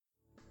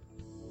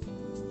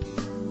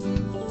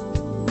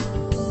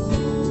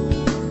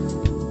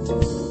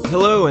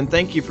Hello, and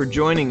thank you for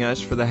joining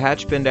us for the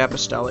Hatchbend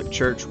Apostolic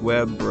Church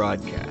web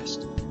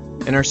broadcast.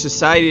 In our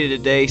society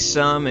today,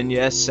 some, and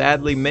yes,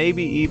 sadly,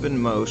 maybe even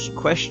most,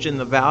 question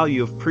the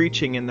value of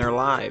preaching in their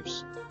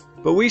lives.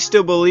 But we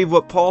still believe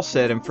what Paul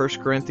said in 1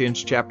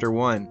 Corinthians chapter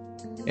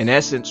 1. In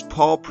essence,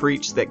 Paul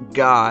preached that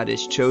God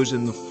has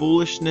chosen the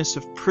foolishness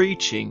of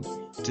preaching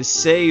to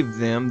save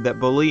them that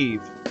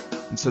believe.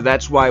 And so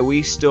that's why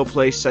we still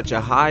place such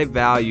a high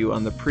value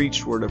on the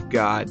preached word of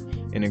God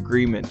in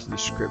agreement to the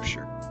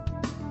Scripture.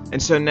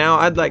 And so now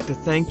I'd like to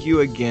thank you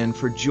again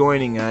for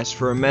joining us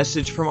for a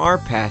message from our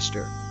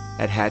pastor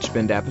at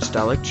Hatchbend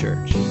Apostolic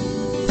Church.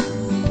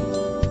 Amen.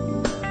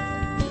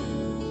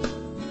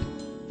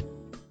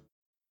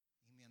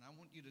 I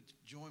want you to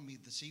join me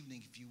this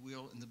evening, if you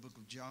will, in the book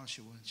of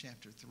Joshua,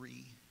 chapter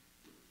 3.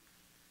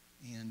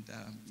 And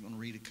I'm going to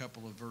read a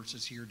couple of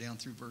verses here down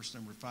through verse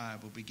number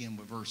 5. We'll begin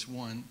with verse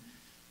 1.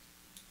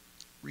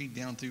 Read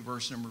down through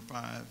verse number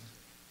 5.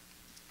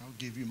 I'll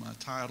give you my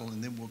title,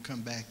 and then we'll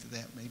come back to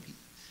that maybe,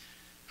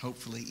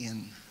 hopefully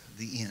in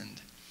the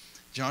end.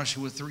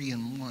 Joshua 3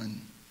 and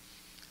 1.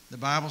 The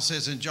Bible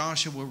says, "And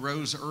Joshua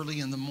rose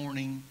early in the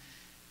morning,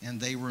 and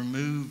they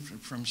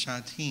removed from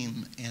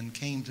Shittim and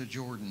came to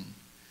Jordan,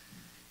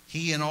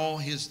 he and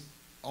all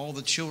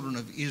the children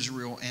of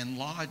Israel, and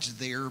lodged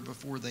there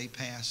before they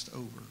passed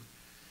over.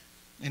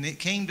 And it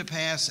came to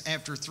pass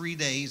after 3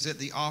 days that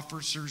the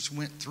officers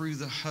went through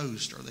the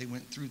host," or they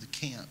went through the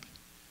camp.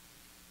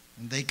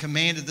 "And they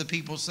commanded the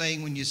people,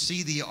 saying, when you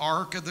see the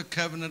ark of the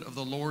covenant of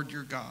the Lord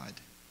your God,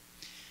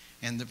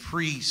 and the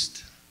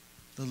priest,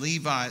 the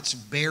Levites,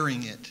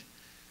 bearing it,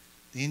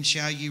 then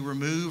shall you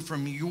remove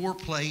from your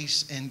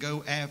place and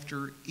go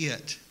after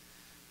it,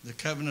 the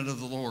covenant of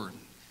the Lord."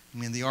 I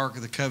mean, the ark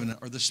of the covenant,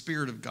 or the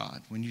Spirit of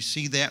God. When you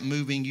see that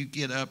moving, you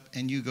get up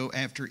and you go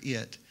after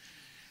it.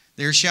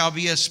 "There shall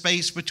be a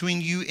space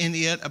between you and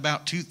it,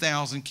 about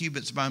 2,000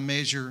 cubits by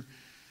measure.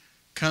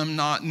 Come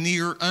not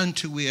near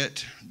unto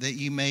it, that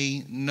ye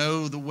may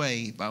know the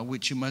way by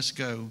which you must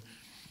go,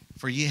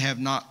 for ye have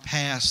not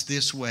passed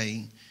this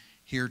way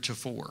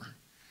heretofore.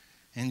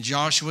 And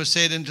Joshua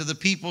said unto the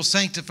people,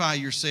 Sanctify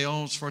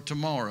yourselves, for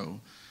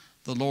tomorrow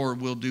the Lord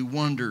will do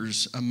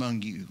wonders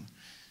among you."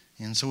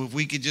 And so if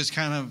we could just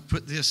kind of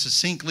put this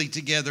succinctly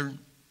together,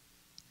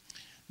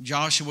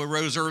 Joshua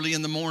rose early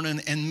in the morning,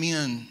 and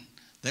men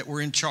that were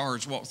in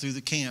charge walked through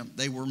the camp.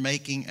 They were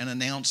making an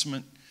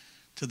announcement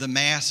to the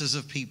masses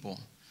of people.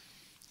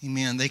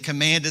 Amen. They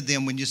commanded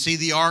them, when you see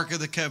the Ark of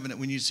the Covenant,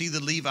 when you see the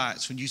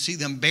Levites, when you see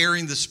them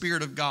bearing the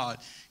Spirit of God,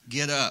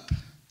 get up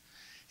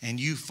and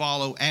you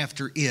follow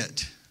after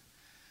it,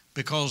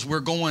 because we're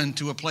going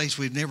to a place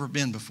we've never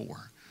been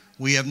before.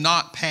 We have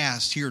not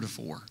passed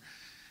heretofore.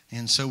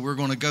 And so we're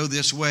going to go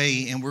this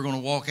way, and we're going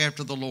to walk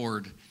after the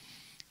Lord.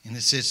 And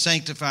it says,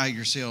 sanctify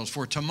yourselves,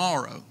 for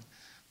tomorrow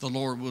the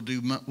Lord will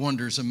do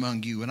wonders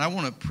among you. And I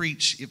want to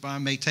preach, if I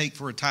may take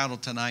for a title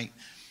tonight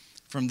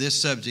from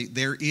this subject,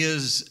 there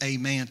is a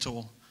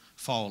mantle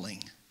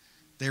falling.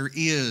 There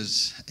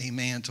is a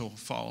mantle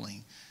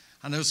falling.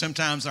 I know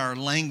sometimes our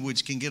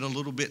language can get a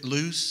little bit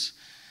loose,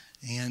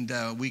 and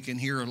we can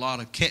hear a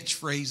lot of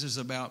catchphrases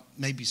about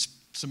maybe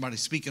somebody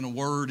speaking a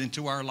word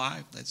into our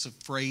life. That's a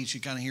phrase you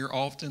kind of hear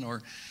often,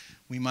 or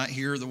we might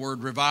hear the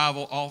word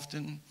revival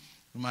often.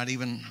 We might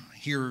even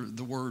hear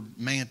the word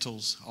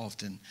mantles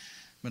often.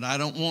 But I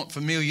don't want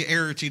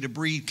familiarity to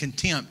breed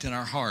contempt in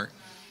our heart.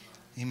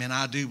 Amen.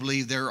 I do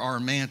believe there are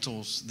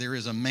mantles. There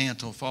is a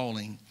mantle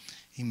falling.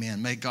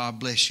 Amen. May God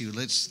bless you.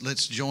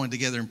 Let's join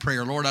together in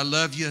prayer. Lord, I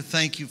love you.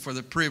 Thank you for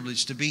the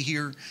privilege to be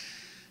here.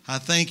 I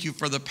thank you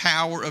for the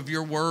power of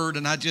your word.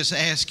 And I just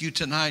ask you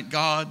tonight,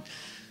 God,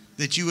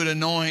 that you would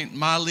anoint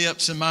my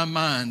lips and my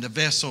mind, a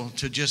vessel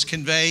to just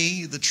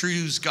convey the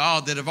truths,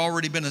 God, that have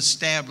already been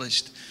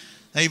established.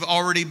 They've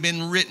already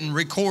been written,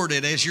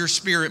 recorded as your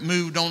Spirit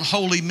moved on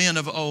holy men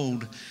of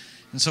old.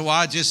 And so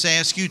I just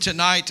ask you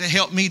tonight to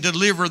help me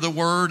deliver the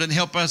word and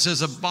help us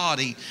as a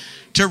body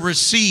to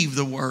receive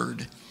the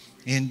word.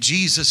 In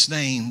Jesus'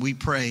 name we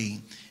pray.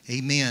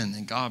 Amen.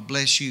 And God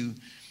bless you.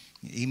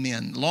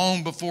 Amen.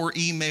 Long before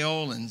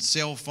email and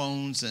cell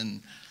phones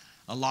and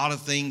a lot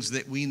of things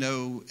that we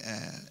know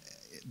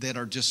that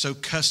are just so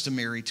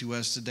customary to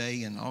us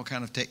today, and all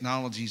kind of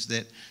technologies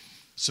that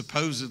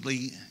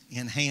supposedly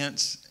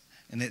enhance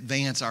and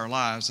advance our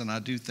lives, and I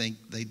do think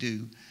they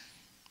do.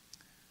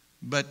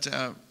 But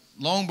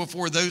long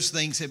before those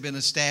things have been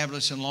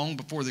established, and long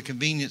before the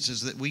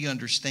conveniences that we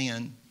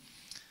understand,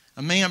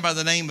 a man by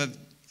the name of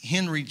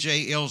Henry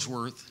J.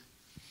 Ellsworth,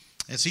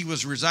 as he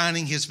was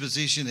resigning his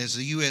position as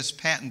the U.S.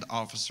 Patent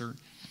Officer,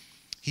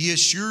 he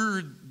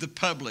assured the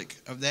public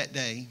of that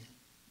day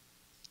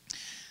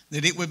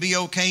that it would be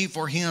okay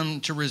for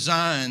him to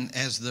resign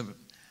as the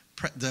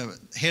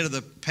head of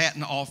the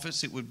patent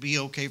office. It would be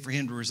okay for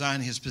him to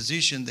resign his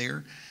position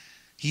there.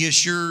 He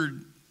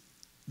assured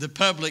the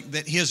public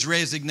that his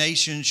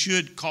resignation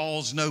should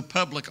cause no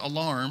public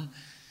alarm,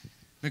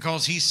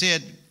 because he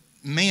said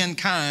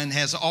mankind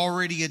has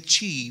already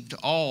achieved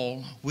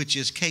all which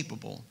is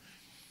capable.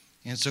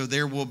 And so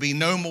there will be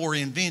no more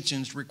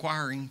inventions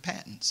requiring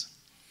patents.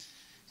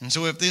 And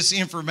so if this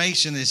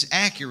information is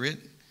accurate,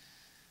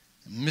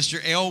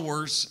 Mr.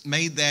 Ellsworth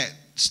made that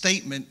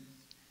statement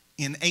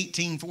in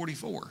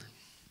 1844.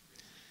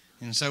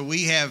 And so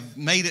we have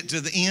made it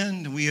to the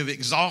end. We have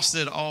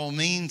exhausted all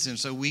means, and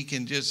so we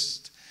can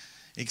just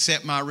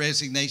accept my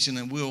resignation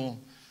and we'll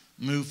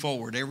move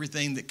forward.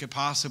 Everything that could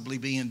possibly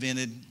be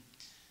invented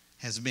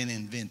has been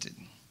invented.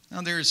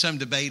 Now, there is some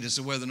debate as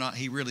to whether or not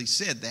he really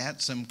said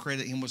that. Some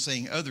credit him with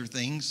saying other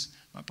things.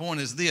 My point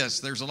is this: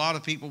 there's a lot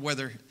of people,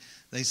 whether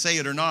they say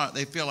it or not,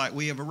 they feel like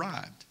we have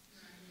arrived.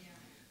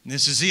 And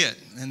this is it.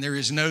 And there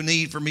is no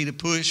need for me to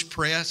push,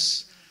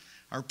 press,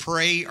 or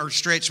pray, or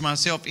stretch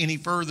myself any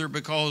further,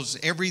 because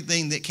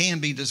everything that can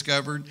be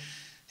discovered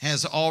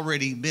has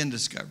already been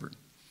discovered.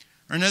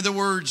 Or in other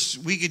words,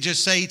 we could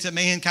just say to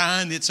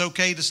mankind, it's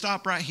okay to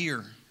stop right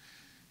here.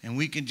 And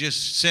we can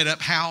just set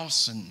up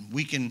house and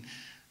we can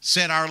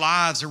set our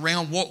lives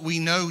around what we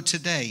know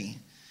today.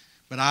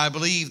 But I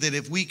believe that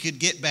if we could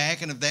get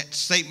back, and if that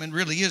statement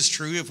really is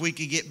true, if we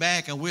could get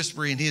back and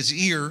whisper in his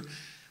ear,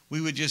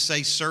 we would just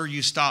say, sir,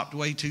 you stopped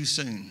way too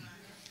soon.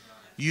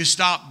 You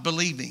stopped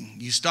believing.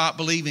 You stopped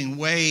believing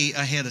way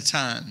ahead of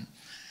time.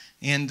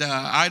 And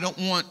I don't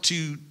want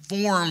to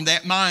form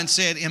that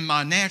mindset in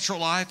my natural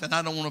life, and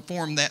I don't want to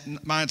form that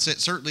mindset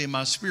certainly in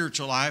my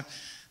spiritual life,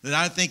 that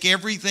I think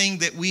everything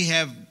that we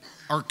have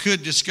or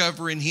could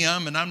discover in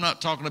him, and I'm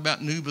not talking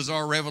about new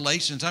bizarre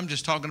revelations, I'm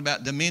just talking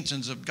about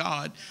dimensions of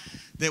God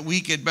that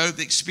we could both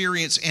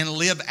experience and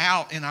live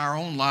out in our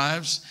own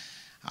lives.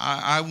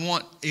 I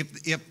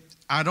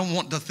don't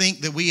want to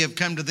think that we have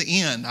come to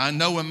the end. I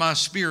know in my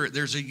spirit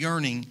there's a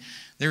yearning.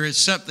 There is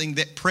something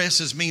that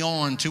presses me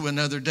on to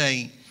another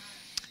day.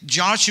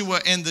 Joshua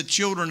and the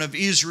children of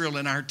Israel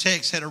in our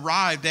text had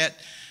arrived at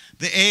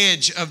the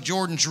edge of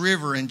Jordan's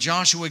river, and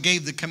Joshua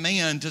gave the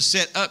command to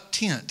set up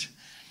tent.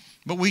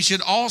 But we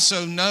should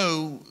also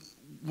know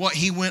what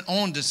he went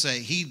on to say.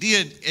 He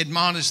did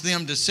admonish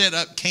them to set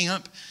up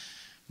camp,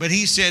 but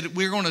he said,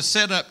 we're going to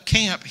set up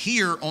camp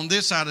here on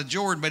this side of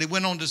Jordan. But he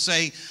went on to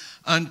say,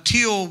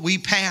 until we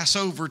pass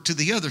over to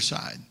the other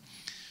side.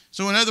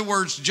 So in other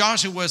words,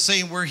 Joshua was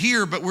saying, we're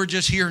here, but we're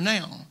just here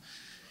now.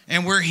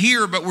 And we're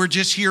here, but we're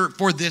just here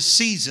for this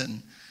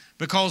season.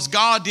 Because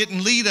God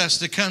didn't lead us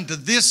to come to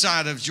this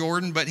side of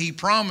Jordan, but he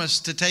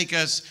promised to take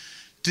us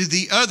to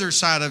the other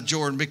side of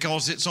Jordan,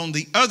 because it's on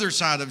the other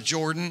side of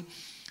Jordan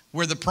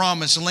where the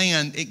promised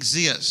land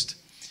exists.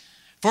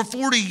 For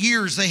 40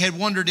 years they had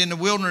wandered in the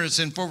wilderness,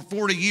 and for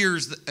 40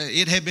 years,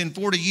 it had been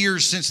 40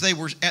 years since they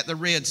were at the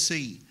Red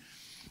Sea.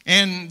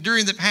 And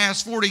during the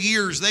past 40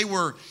 years,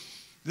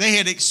 they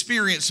had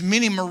experienced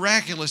many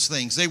miraculous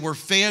things. They were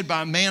fed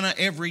by manna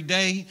every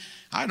day.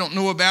 I don't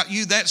know about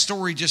you, that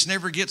story just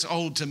never gets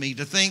old to me,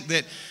 to think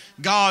that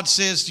God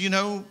says, you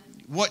know,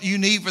 what you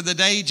need for the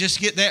day, just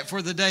get that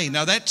for the day.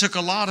 Now, that took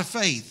a lot of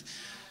faith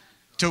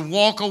to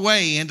walk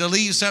away and to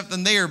leave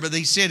something there. But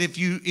they said, if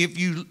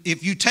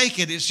you take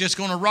it, it's just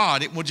going to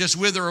rot. It will just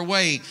wither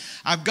away.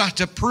 I've got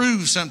to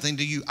prove something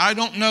to you. I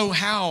don't know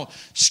how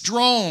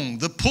strong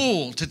the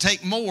pull to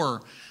take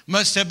more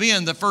must have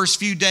been the first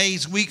few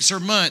days, weeks, or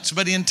months.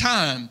 But in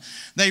time,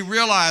 they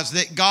realized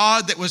that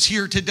God that was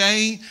here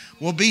today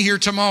will be here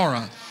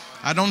tomorrow.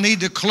 I don't need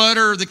to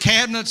clutter the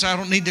cabinets. I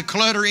don't need to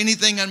clutter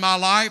anything in my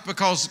life,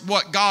 because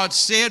what God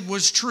said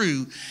was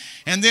true.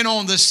 And then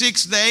on the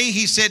sixth day,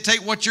 he said,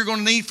 take what you're going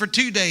to need for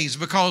 2 days,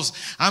 because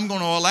I'm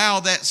going to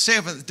allow that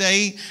seventh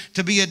day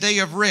to be a day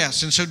of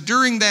rest. And so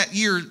during that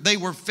year, they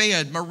were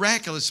fed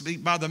miraculously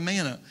by the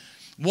manna.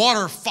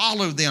 Water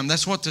followed them.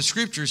 That's what the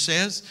scripture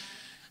says.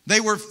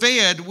 They were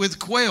fed with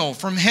quail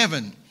from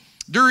heaven.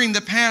 During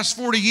the past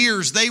 40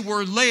 years, they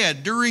were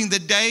led during the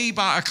day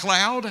by a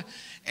cloud,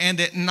 and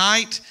at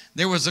night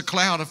there was a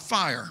cloud of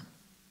fire.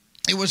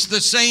 It was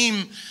this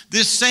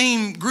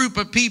same group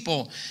of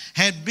people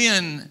had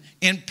been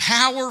in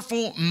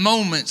powerful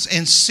moments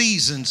and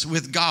seasons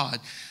with God.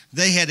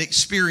 They had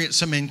experienced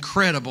some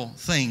incredible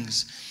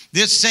things.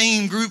 This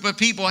same group of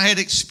people had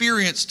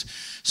experienced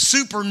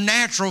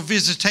supernatural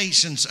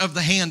visitations of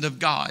the hand of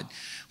God.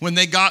 When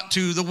they got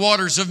to the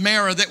waters of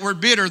Marah that were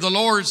bitter, the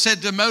Lord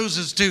said to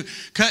Moses to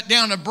cut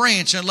down a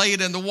branch and lay it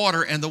in the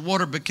water, and the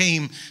water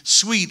became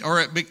sweet, or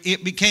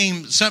it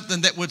became something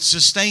that would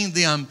sustain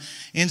them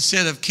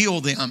instead of kill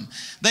them.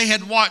 They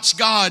had watched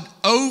God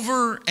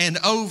over and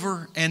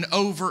over and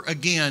over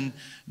again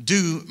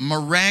do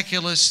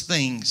miraculous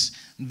things.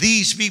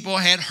 These people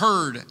had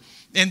heard,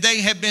 and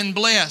they had been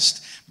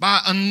blessed by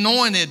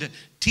anointed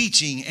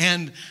teaching,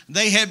 and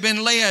they had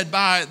been led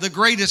by the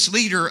greatest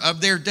leader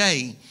of their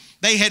day.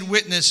 They had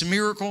witnessed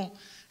miracle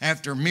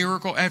after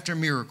miracle after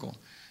miracle.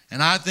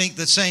 And I think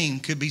the same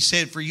could be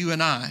said for you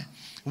and I.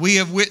 We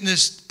have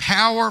witnessed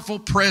powerful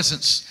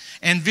presence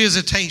and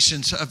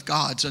visitations of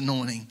God's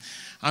anointing.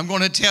 I'm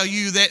going to tell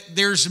you that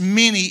there's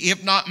many,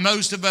 if not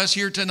most of us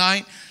here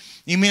tonight,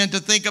 Amen. To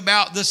think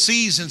about the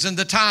seasons and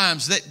the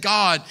times that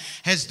God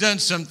has done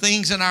some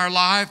things in our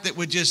life that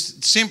would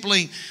just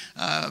simply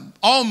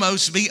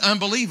almost be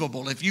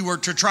unbelievable if you were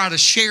to try to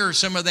share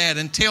some of that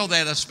and tell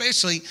that,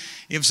 especially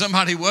if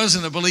somebody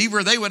wasn't a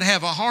believer. They would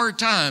have a hard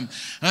time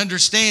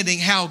understanding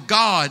how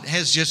God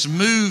has just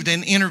moved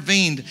and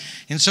intervened.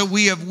 And so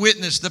we have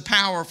witnessed the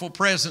powerful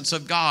presence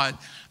of God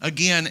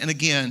again and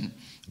again.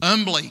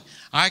 Humbly,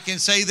 I can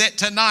say that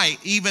tonight,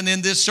 even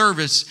in this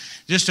service,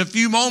 just a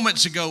few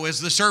moments ago,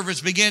 as the service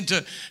began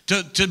to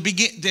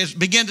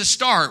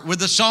start with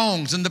the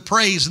songs and the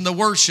praise and the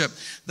worship,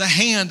 the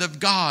hand of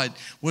God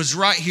was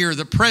right here,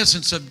 the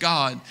presence of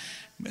God.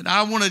 And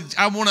I want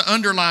to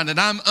underline it.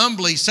 I'm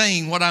humbly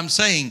saying what I'm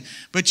saying.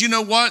 But you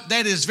know what?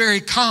 That is very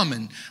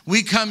common.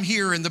 We come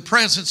here and the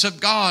presence of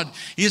God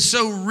is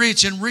so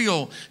rich and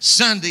real.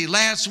 Sunday,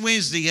 last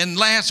Wednesday, and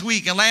last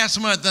week, and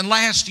last month, and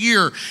last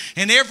year,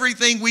 and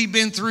everything we've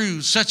been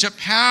through, such a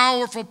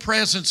powerful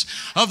presence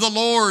of the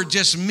Lord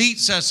just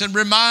meets us and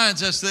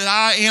reminds us that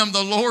I am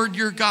the Lord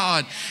your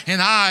God,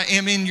 and I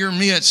am in your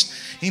midst.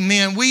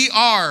 Amen. We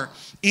are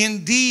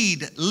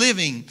indeed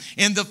living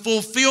in the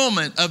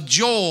fulfillment of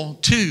Joel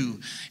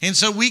 2. And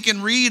so we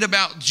can read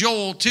about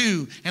Joel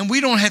 2, and we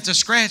don't have to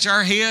scratch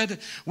our head.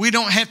 We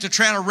don't have to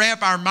try to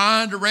wrap our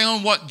mind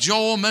around what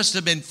Joel must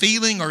have been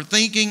feeling or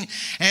thinking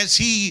as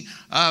he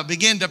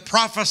began to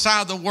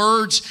prophesy the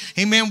words.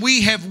 Amen.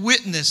 We have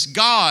witnessed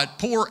God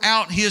pour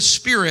out his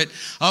Spirit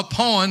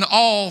upon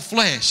all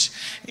flesh.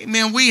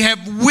 Amen. We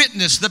have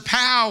witnessed the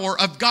power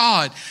of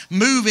God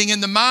moving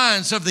in the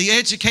minds of the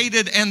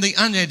educated and the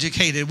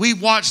uneducated.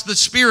 We've watched the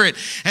Spirit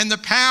and the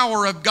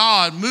power of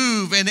God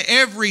move in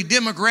every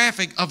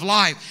demographic of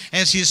life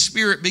as his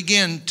Spirit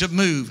began to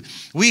move.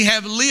 We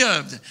have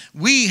lived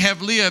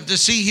to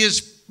see his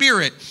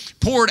Spirit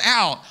poured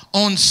out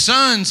on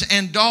sons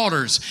and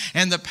daughters,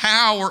 and the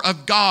power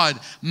of God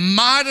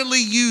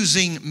mightily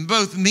using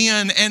both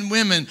men and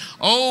women,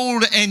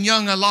 old and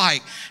young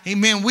alike.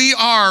 Amen. We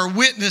are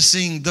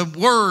witnessing the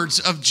words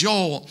of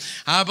Joel.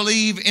 I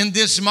believe in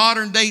this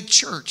modern day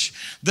church,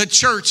 the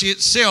church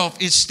itself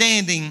is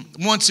standing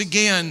once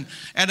again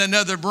at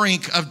another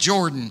brink of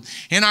Jordan.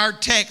 In our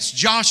text,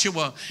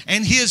 Joshua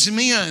and his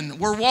men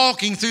were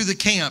walking through the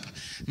camp.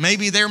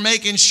 Maybe they're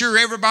making sure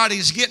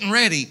everybody's getting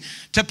ready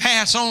to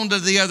pass on to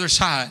the other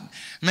side.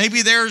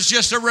 Maybe there's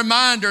just a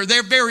reminder.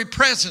 Their very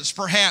presence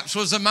perhaps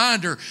was a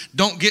reminder.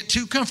 Don't get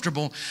too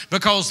comfortable,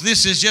 because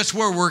this is just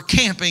where we're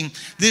camping.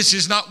 This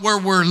is not where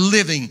we're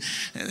living.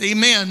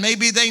 Amen.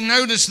 Maybe they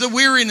noticed the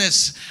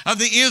weariness of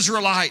the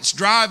Israelites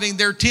driving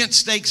their tent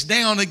stakes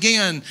down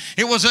again.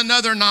 It was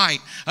another night,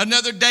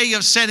 another day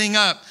of setting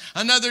up,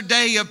 another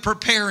day of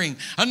preparing,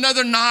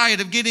 another night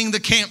of getting the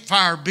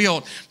campfire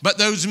built. But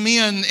those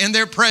men in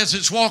their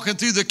presence walking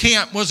through the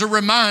camp was a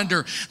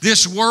reminder.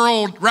 This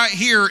world right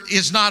here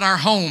is not our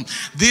home.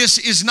 This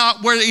is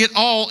not where it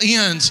all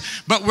ends,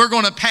 but we're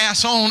going to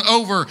pass on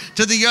over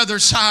to the other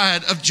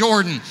side of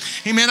Jordan.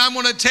 Amen. I'm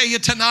going to tell you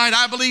tonight,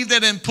 I believe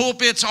that in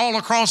pulpits all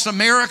across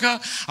America,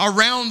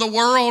 around the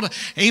world,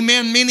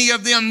 amen, many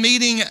of them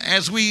meeting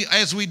as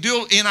we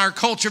do in our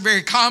culture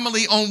very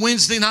commonly on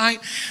Wednesday night,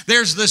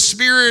 there's the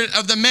spirit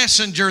of the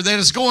messenger that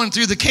is going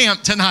through the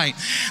camp tonight.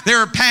 There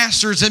are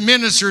pastors and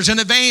ministers and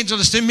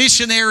evangelists and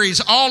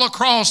missionaries all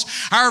across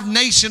our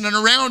nation and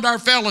around our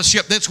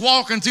fellowship that's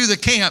walking through the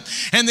camp.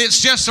 And it's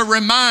just a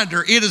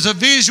reminder. It is a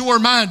visual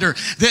reminder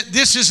that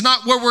this is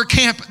not where we're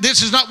camping.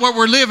 This is not where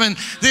we're living.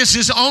 This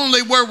is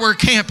only where we're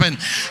camping.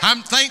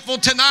 I'm thankful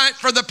tonight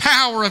for the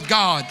power of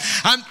God.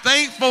 I'm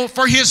thankful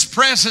for his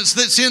presence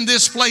that's in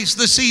this place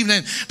this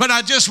evening. But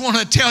I just want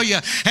to tell you,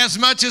 as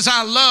much as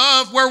I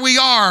love where we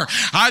are,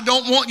 I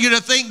don't want you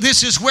to think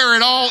this is where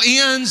it all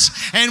ends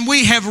and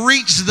we have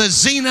reached the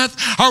zenith,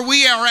 or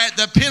we are at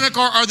the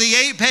pinnacle or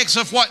the apex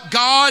of what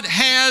God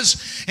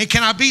has. And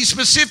can I be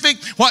specific?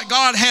 What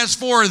God has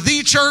for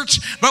the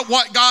church, but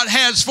what God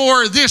has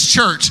for this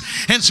church.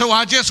 And so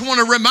I just want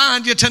to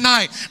remind you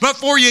tonight,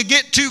 before you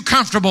get too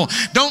comfortable,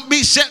 don't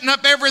be setting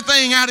up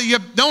everything out of you.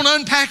 Don't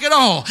unpack it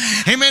all.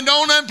 Amen.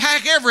 Don't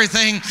unpack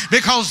everything,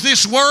 because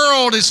this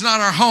world is not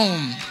our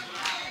home.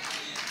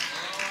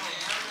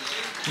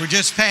 We're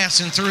just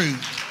passing through.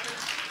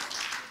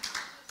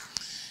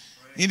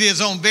 It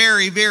is on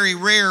very, very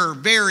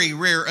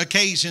rare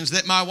occasions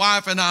that my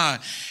wife and I,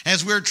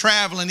 as we're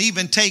traveling,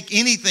 even take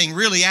anything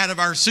really out of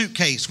our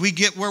suitcase. We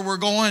get where we're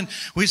going,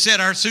 we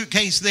set our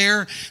suitcase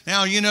there.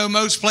 Now, you know,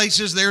 most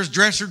places there's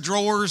dresser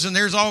drawers and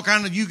there's all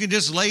kind of, you can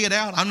just lay it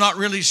out. I'm not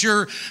really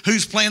sure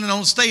who's planning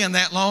on staying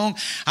that long.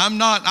 I'm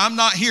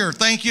not here.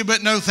 Thank you,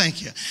 but no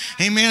thank you.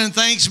 Amen.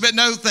 Thanks, but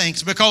no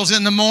thanks. Because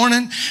in the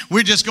morning,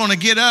 we're just going to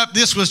get up.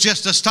 This was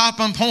just a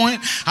stopping point.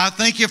 I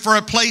thank you for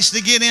a place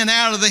to get in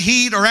out of the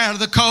heat or out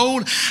of the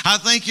cold. I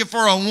thank you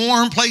for a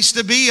warm place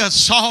to be, a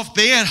soft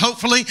bed,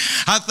 hopefully.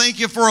 I thank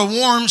you for a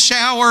warm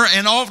shower,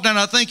 and often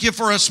I thank you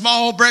for a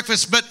small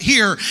breakfast. But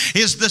here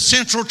is the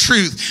central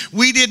truth.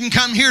 We didn't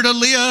come here to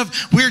live.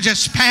 We're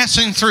just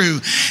passing through.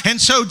 And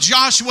so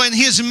Joshua and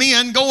his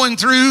men going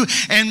through,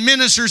 and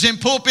ministers in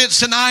pulpits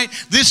tonight,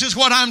 this is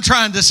what I'm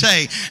trying to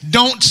say.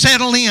 Don't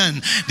settle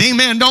in.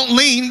 Amen. Don't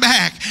lean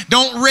back.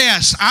 Don't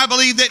rest. I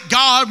believe that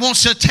God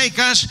wants to take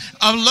us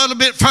a little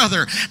bit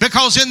further,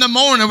 because in the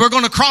morning we're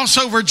going to cross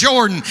over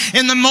Jordan.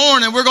 In the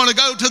morning we're going to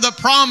go to the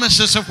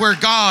promises of where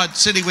God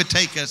said He would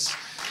take us.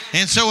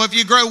 And so if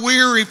you grow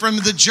weary from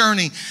the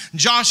journey,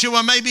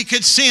 Joshua maybe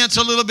could sense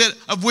a little bit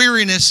of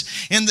weariness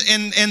in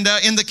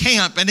the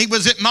camp. And he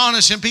was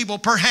admonishing people,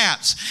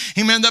 perhaps.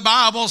 Amen. The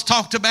Bible's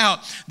talked about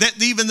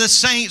that even the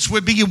saints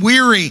would be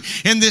weary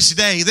in this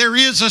day. There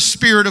is a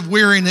spirit of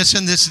weariness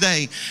in this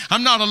day.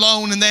 I'm not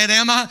alone in that,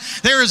 am I?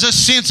 There is a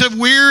sense of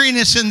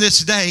weariness in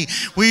this day.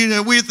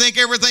 We think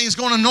everything's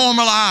going to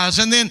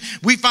normalize, and then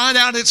we find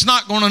out it's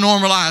not going to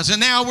normalize. And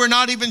now we're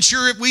not even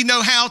sure if we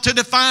know how to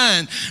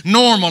define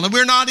normal. And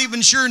we're not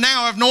even sure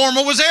now if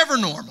normal was ever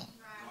normal.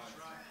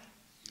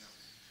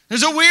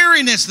 There's a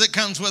weariness that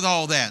comes with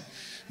all that.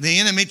 The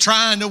enemy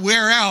trying to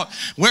wear out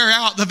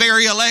the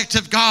very elect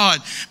of God.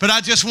 But I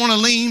just want to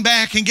lean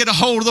back and get a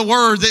hold of the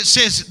word that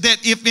says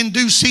that if in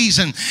due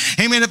season,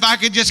 amen, if I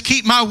could just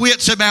keep my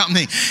wits about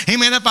me,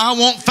 amen, if I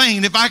won't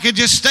faint, if I could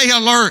just stay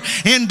alert,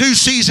 in due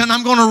season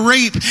I'm going to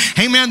reap.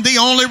 Amen. The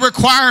only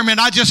requirement,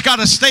 I just got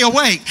to stay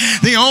awake.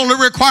 The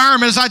only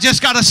requirement is I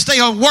just got to stay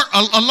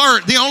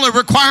alert. The only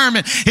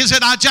requirement is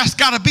that I just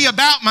got to be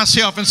about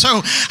myself. And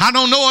so I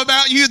don't know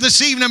about you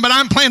this evening, but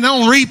I'm planning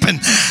on reaping.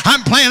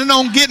 I'm planning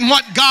on getting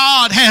what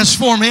God has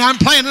for me. I'm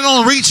planning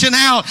on reaching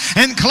out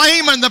and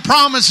claiming the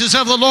promises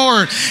of the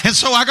Lord. And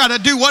so I got to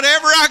do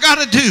whatever I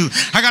got to do.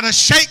 I got to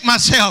shake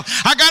myself.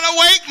 I got to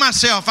wake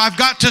myself. I've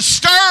got to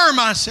stir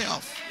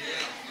myself.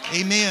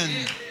 Amen.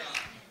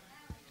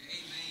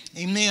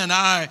 Amen.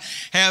 I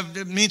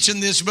have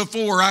mentioned this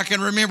before. I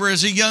can remember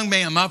as a young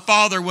man, my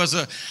father was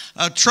a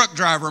truck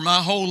driver my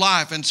whole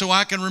life. And so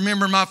I can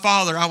remember my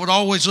father. I would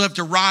always love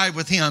to ride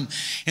with him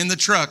in the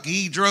truck.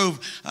 He drove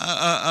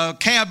a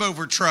cab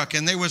over truck,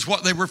 and there was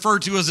what they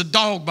referred to as a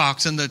dog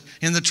box in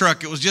the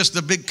truck. It was just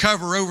the big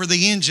cover over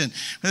the engine.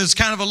 It was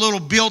kind of a little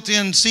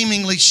built-in,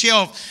 seemingly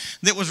shelf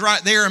that was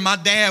right there. And my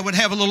dad would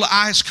have a little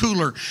ice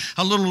cooler,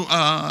 a little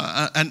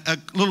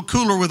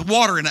cooler with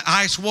water in it,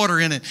 ice water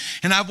in it.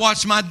 And I've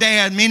watched my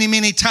dad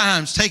many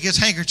times take his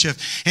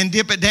handkerchief and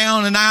dip it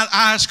down in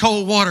ice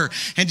cold water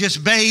and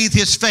just bathe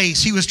his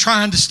face. He was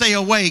trying to stay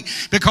awake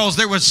because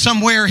there was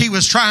somewhere he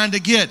was trying to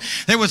get.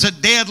 There was a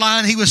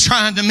deadline he was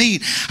trying to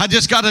meet. I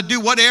just got to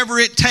do whatever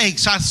it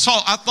takes. I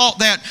thought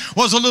that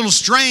was a little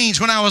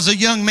strange when I was a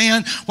young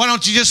man. Why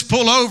don't you just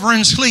pull over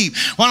and sleep?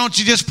 Why don't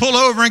you just pull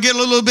over and get a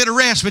little bit of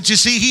rest? But you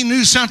see, he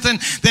knew something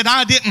that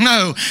I didn't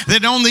know,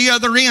 that on the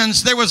other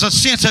ends there was a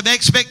sense of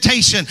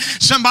expectation.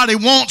 Somebody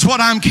wants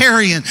what I'm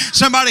carrying.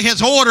 Somebody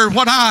has ordered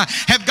what I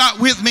have got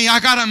with me.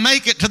 I got to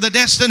make it to the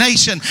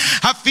destination.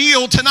 I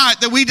feel tonight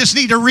that we just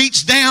need to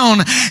reach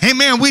down.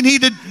 Amen. We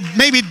need to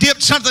maybe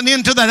dip something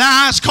into that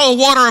ice cold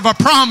water of a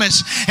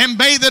promise and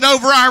bathe it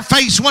over our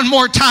face one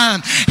more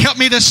time. Help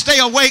me to stay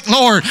awake,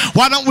 Lord.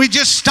 Why don't we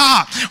just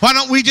stop? Why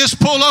don't we just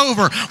pull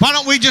over? Why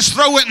don't we just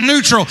throw it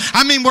neutral?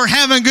 I mean, we're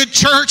having good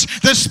church.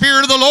 The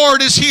Spirit of the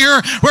Lord is here.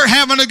 We're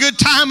having a good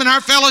time in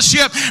our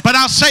fellowship. But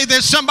I'll say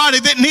there's somebody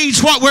that needs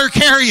what we're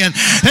carrying.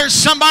 There's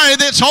somebody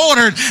that's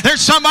ordered.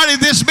 There's somebody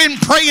that's been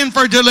praying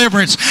for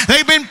deliverance.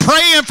 They've been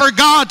praying for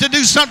God to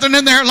do something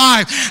in their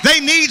life.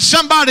 They need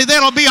somebody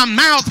that'll be a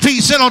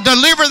mouthpiece that'll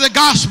deliver the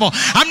gospel.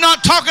 I'm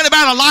not talking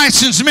about a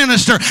licensed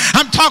minister.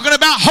 I'm talking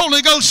about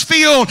Holy Ghost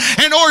filled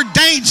and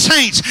ordained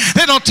saints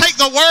that'll take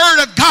the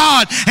word of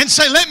God and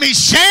say, let me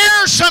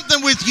share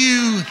something with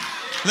you.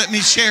 Let me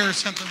share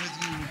something with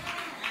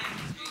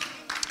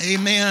you.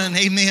 Amen,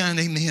 amen,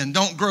 amen.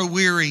 Don't grow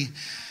weary.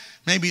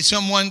 Maybe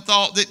someone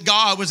thought that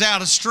God was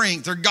out of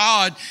strength, or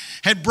God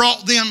had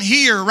brought them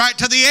here right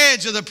to the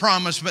edge of the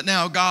promise, but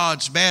now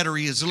God's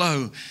battery is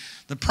low.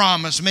 The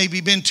promise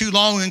maybe been too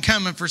long in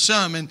coming for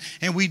some, and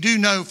we do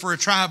know for a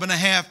tribe and a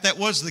half that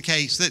was the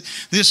case, that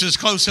this is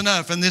close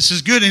enough and this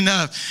is good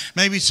enough.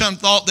 Maybe some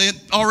thought they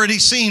had already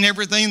seen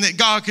everything that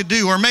God could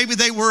do, or maybe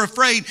they were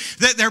afraid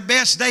that their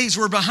best days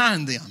were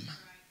behind them.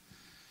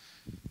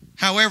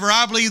 However,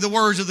 I believe the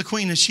words of the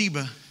Queen of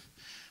Sheba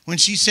when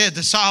she said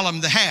to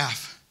Solomon, the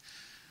half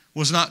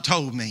was not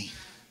told me.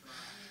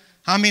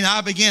 I mean,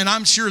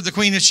 I'm sure the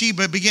Queen of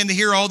Sheba began to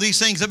hear all these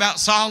things about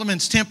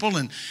Solomon's temple,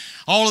 and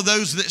all of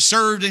those that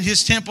served in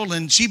his temple.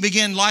 And she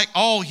began, like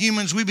all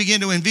humans, we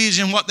begin to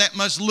envision what that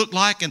must look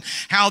like and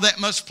how that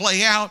must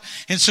play out.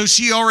 And so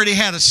she already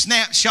had a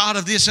snapshot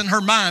of this in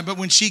her mind. But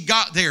when she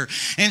got there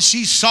and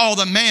she saw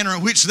the manner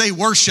in which they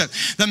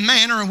worshiped, the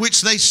manner in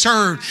which they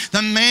served,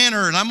 the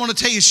manner, and I'm going to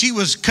tell you, she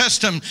was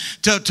accustomed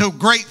to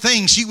great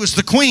things. She was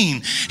the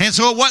queen. And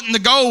so it wasn't the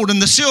gold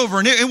and the silver,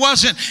 and it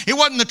wasn't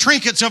the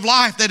trinkets of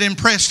life that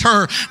impressed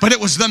her, but it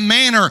was the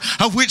manner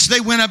of which they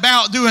went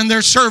about doing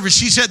their service.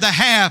 She said, the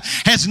half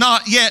has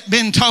not yet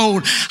been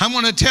told. I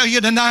want to tell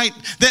you tonight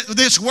that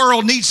this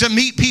world needs to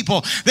meet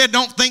people that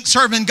don't think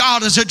serving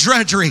God is a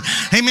drudgery.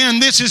 Amen.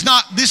 This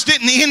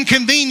didn't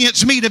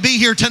inconvenience me to be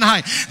here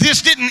tonight.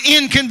 This didn't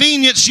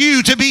inconvenience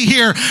you to be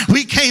here.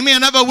 We came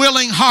in of a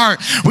willing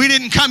heart. We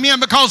didn't come in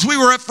because we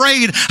were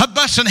afraid of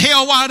busting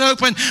hell wide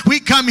open. We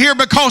come here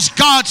because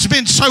God's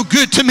been so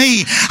good to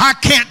me. I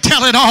can't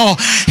tell it all.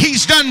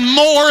 He's done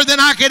more than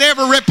I could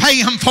ever repay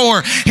him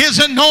for. His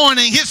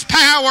anointing, his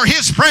power,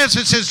 his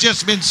presence has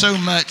just been so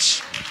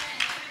much.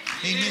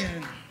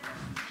 Amen.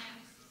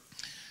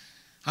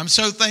 I'm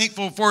so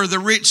thankful for the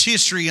rich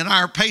history and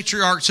our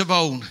patriarchs of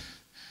old.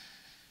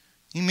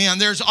 Amen.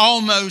 There's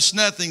almost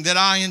nothing that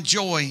I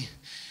enjoy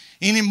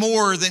any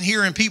more than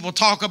hearing people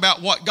talk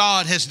about what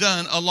God has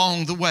done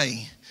along the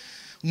way.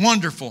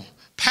 Wonderful,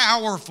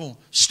 powerful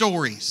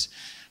stories.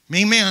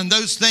 Amen.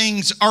 Those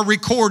things are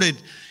recorded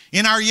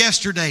in our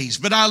yesterdays,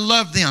 but I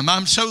love them.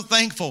 I'm so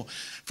thankful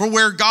for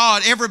where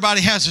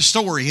everybody has a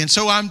story. And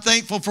so I'm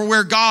thankful for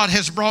where God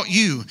has brought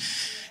you.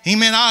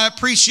 Amen. I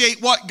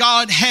appreciate what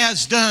God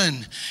has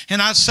done.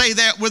 And I say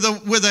that with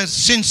a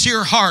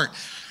sincere heart.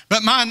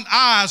 But my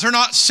eyes are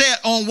not set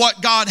on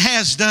what God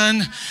has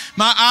done.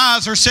 My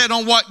eyes are set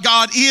on what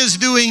God is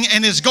doing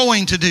and is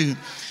going to do.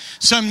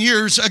 Some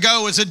years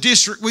ago as a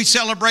district, we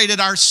celebrated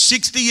our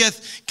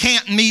 60th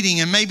camp meeting.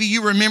 And maybe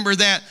you remember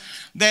that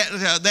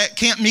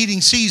camp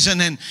meeting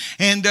season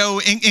and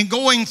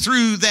going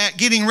through that,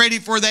 getting ready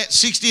for that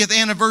 60th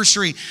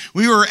anniversary,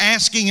 we were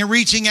asking and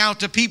reaching out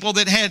to people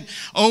that had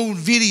old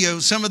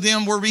videos. Some of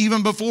them were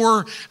even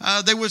before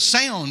there was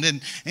sound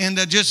and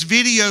just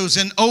videos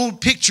and old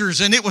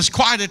pictures, and it was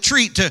quite a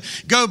treat to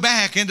go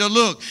back and to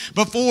look.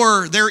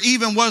 Before there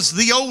even was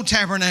the old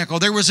tabernacle,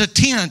 there was a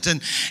tent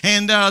and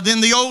then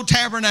the old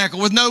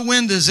tabernacle with no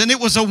windows, and it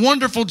was a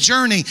wonderful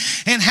journey.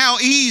 And how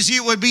easy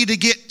it would be to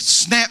get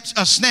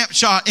a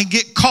snapshot and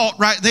get caught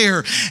right there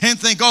and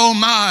think, oh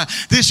my,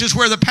 this is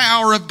where the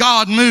power of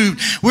God moved.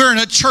 We're in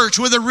a church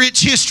with a rich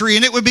history,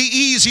 and it would be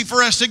easy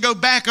for us to go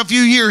back a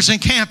few years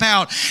and camp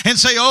out and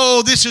say,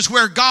 oh, this is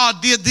where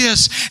God did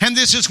this and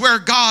this is where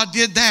God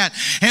did that,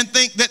 and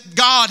think that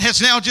God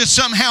has now just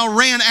somehow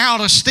ran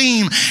out of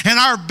steam and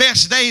our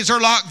best days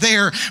are locked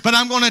there. But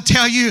I'm going to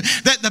tell you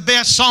that the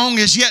best song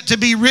is yet to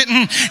be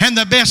written, and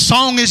the best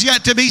song is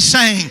yet to be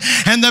sang,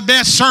 and the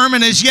best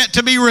sermon is yet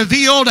to be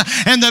revealed,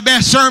 and the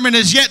best sermon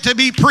is yet to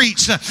be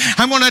preached.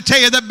 I'm going to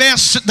tell you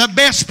the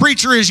best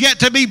preacher is yet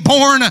to be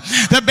born.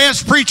 The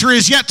best preacher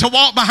is yet to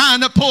walk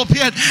behind the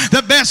pulpit.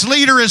 The best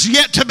leader is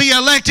yet to be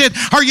elected.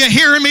 Are you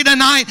hearing me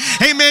tonight?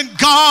 Amen.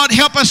 God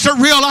help us to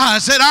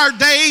realize that our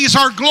days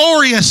are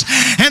glorious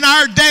and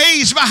our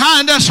days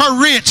behind us are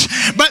rich,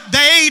 but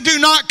they do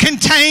not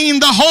contain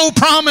the whole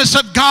promise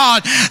of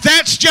God.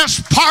 That's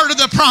just part of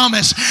the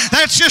promise.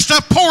 That's just a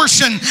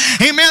portion.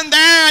 Amen.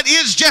 That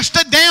is just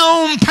a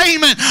down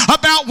payment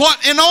about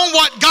what and on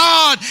what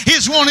God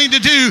is wanting to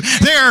do.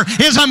 There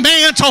is a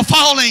mantle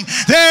falling.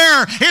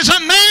 There is a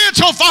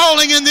mantle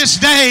falling in this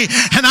day.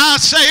 And I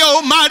say,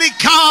 Almighty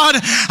God,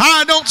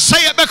 I don't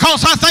say it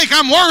because I think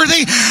I'm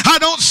worthy.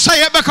 I don't say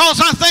it because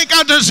I think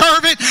I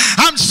deserve it.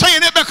 I'm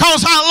saying it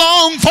because I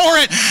long for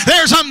it.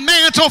 There's a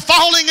mantle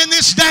falling in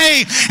this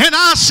day. And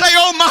I say,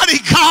 Almighty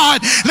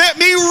God, let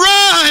me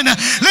run.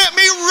 Let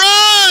me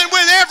run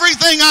with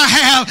everything I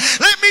have.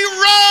 Let me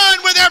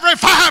run with every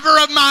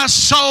fiber of my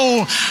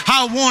soul.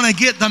 I want to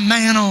get the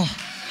mantle.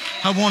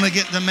 I want to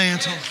get the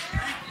mantle.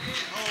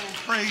 Oh,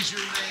 praise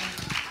your name.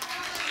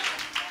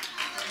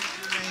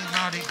 Praise your name,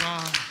 mighty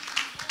God.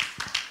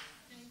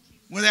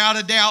 Without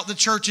a doubt, the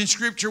church in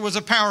Scripture was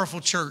a powerful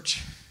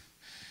church.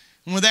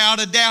 And without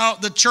a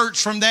doubt, the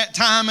church from that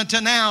time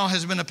until now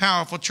has been a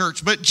powerful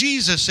church. But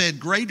Jesus said,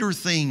 greater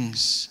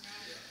things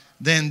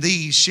than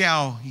these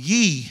shall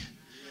ye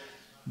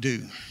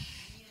do.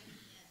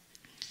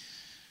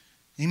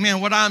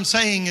 Amen. What I'm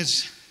saying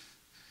is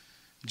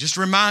just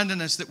reminding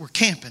us that we're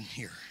camping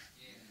here.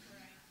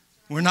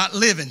 We're not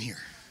living here.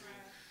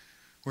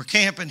 We're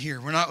camping here.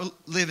 We're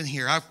not living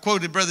here. I've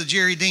quoted Brother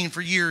Jerry Dean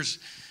for years,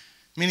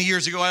 many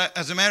years ago.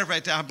 As a matter of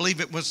fact, I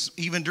believe it was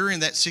even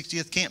during that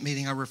 60th camp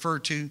meeting I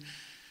referred to.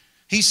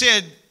 He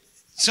said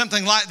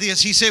something like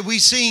this. He said, we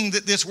sing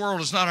that this world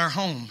is not our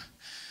home,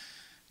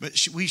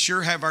 but we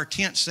sure have our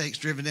tent stakes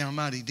driven down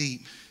mighty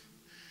deep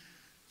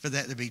for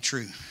that to be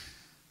true.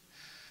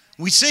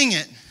 We sing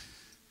it,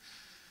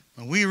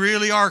 but we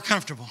really are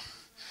comfortable.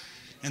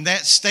 And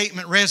that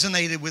statement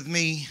resonated with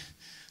me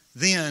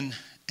then,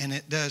 and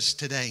it does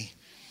today.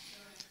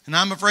 And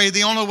I'm afraid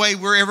the only way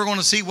we're ever going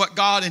to see what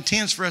God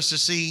intends for us to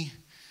see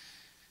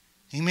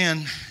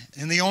Amen.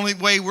 And the only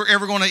way we're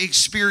ever going to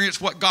experience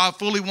what God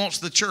fully wants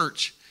the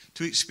church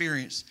to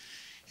experience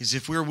is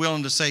if we're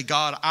willing to say,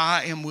 God,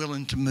 I am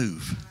willing to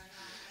move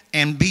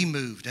and be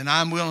moved, and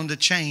I'm willing to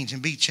change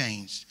and be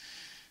changed.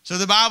 So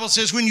the Bible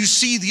says when you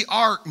see the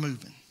ark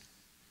moving,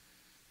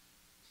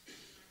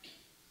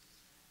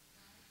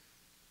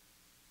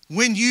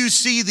 when you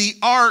see the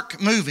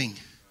ark moving,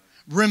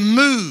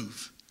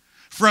 remove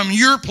from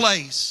your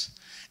place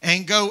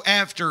and go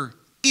after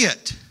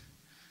it,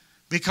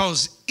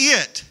 because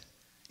it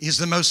is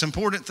the most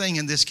important thing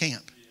in this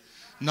camp.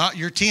 Not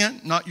your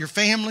tent, not your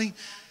family,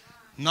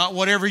 not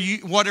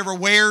whatever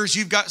wares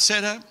you've got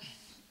set up.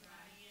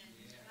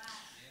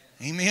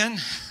 Amen.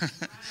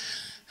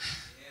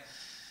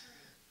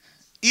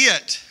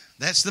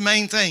 That's the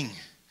main thing.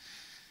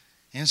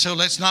 And so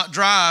let's not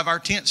drive our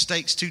tent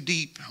stakes too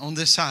deep on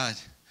this side.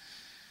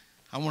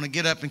 I want to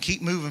get up and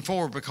keep moving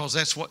forward because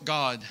that's what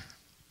God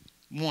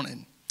wanted.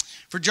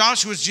 For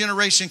Joshua's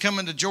generation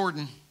coming to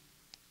the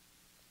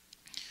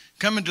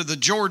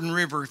Jordan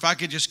River, if I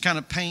could just kind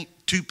of paint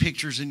two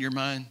pictures in your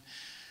mind.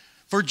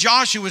 For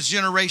Joshua's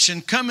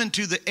generation, coming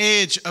to the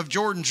edge of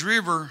Jordan's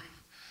River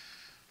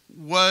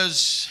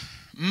was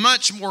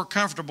much more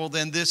comfortable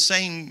than this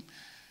same,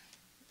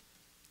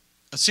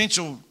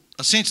 essentially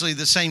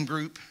the same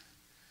group.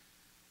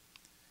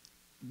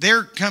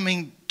 They're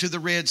coming to the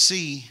Red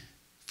Sea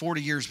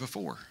 40 years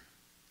before.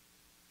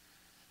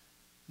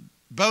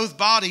 Both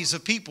bodies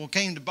of people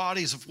came to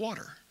bodies of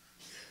water.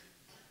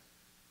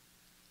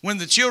 When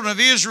the children of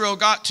Israel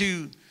got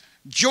to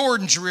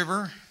Jordan's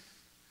River,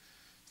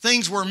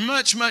 things were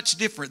much, much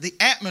different. The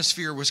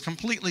atmosphere was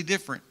completely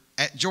different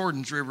at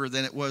Jordan's River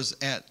than it was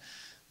at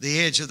the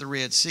edge of the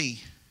Red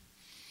Sea.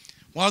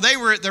 While they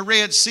were at the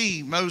Red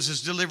Sea,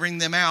 Moses delivering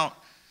them out,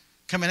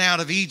 coming out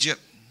of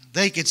Egypt,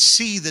 they could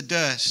see the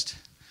dust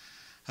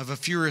of a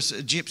furious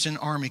Egyptian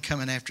army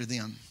coming after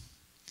them.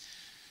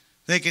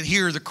 They could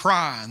hear the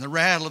cry and the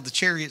rattle of the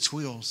chariot's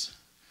wheels.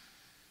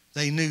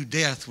 They knew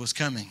death was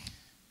coming.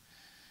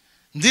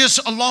 This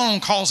alone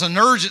caused an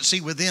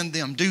urgency within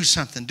them. Do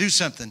something, do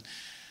something.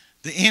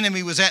 The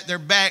enemy was at their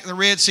back. The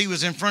Red Sea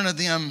was in front of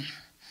them.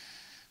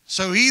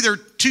 So either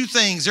two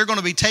things, they're going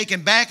to be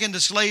taken back into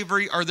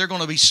slavery or they're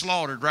going to be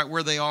slaughtered right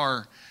where they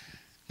are.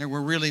 There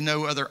were really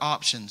no other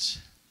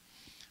options.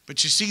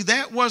 But you see,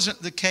 that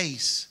wasn't the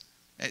case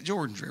at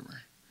Jordan's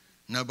River.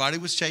 Nobody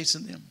was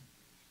chasing them.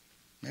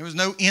 There was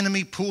no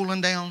enemy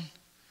pulling down.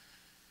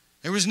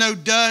 There was no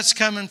dust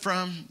coming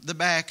from the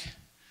back.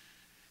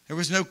 There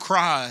was no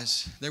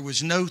cries. There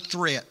was no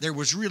threat. There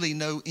was really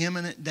no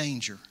imminent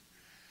danger.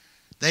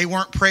 They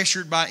weren't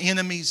pressured by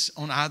enemies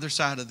on either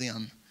side of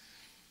them.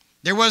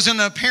 There wasn't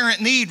an apparent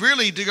need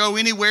really to go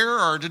anywhere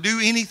or to do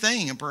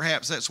anything. And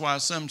perhaps that's why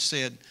some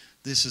said,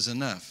 this is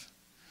enough.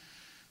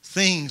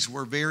 Things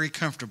were very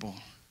comfortable.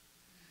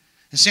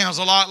 It sounds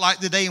a lot like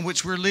the day in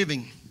which we're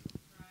living.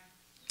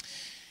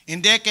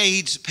 In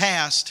decades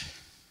past,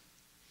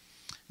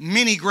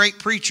 many great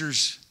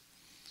preachers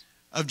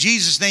of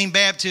Jesus' name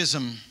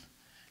baptism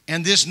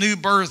and this new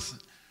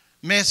birth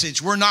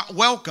message were not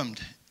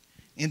welcomed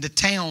into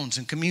towns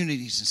and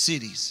communities and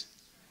cities.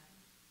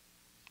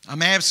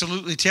 I'm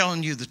absolutely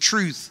telling you the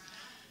truth,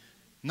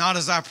 not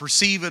as I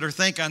perceive it or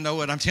think I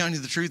know it. I'm telling you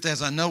the truth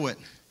as I know it.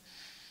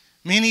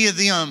 Many of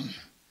them,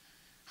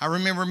 I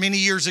remember many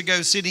years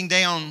ago sitting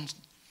down,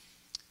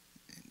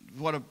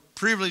 what a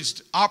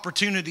privileged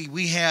opportunity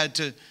we had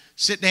to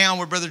sit down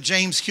with Brother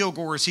James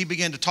Kilgore as he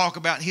began to talk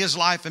about his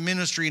life and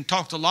ministry and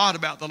talked a lot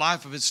about the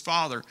life of his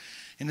father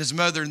and his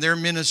mother and their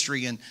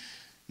ministry. And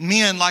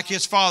men like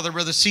his father,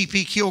 Brother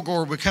C.P.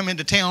 Kilgore, would come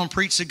into town,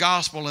 preach the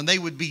gospel, and they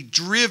would be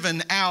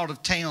driven out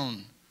of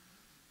town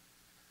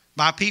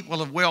by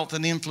people of wealth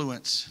and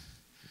influence.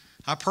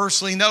 I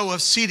personally know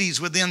of cities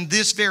within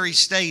this very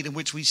state in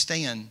which we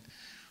stand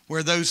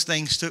where those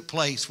things took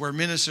place, where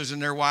ministers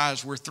and their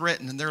wives were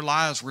threatened and their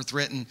lives were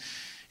threatened,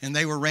 and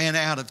they were ran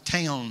out of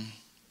town.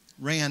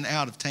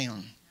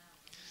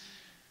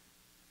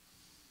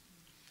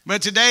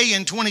 But today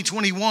in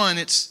 2021,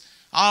 it's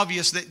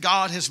obvious that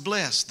God has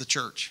blessed the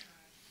church.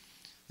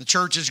 The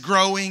church is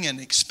growing and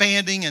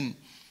expanding, and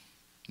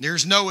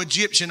there's no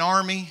Egyptian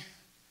army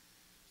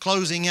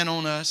closing in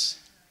on us.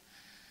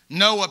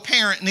 No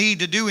apparent need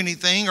to do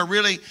anything, or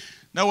really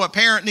no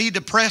apparent need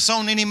to press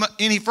on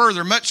any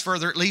further, much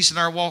further at least in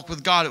our walk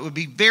with God. It would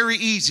be very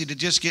easy to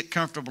just get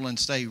comfortable and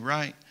stay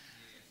right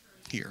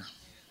here.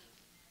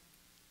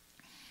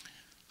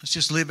 Let's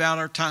just live out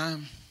our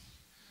time,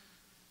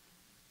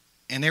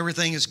 and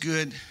everything is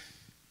good.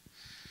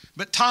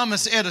 But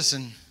Thomas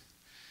Edison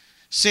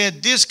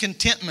said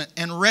discontentment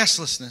and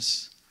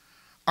restlessness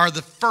are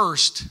the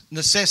first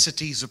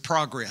necessities of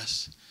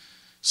progress.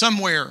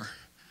 Somewhere,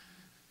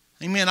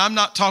 amen, I'm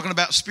not talking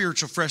about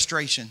spiritual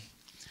frustration,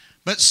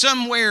 but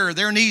somewhere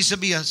there needs to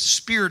be a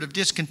spirit of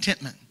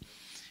discontentment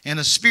and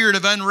a spirit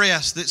of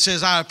unrest that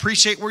says, I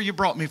appreciate where you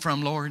brought me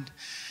from, Lord,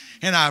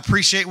 and I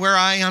appreciate where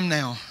I am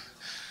now.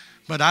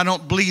 But I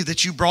don't believe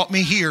that you brought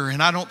me here,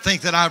 and I don't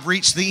think that I've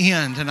reached the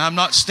end, and I'm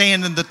not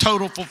standing the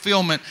total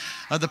fulfillment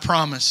of the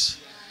promise.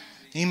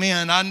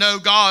 Amen. I know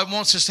God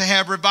wants us to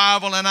have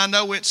revival, and I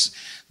know it's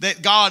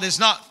that God is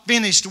not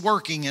finished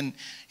working.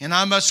 And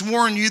I must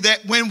warn you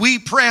that when we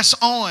press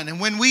on and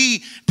when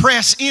we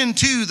press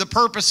into the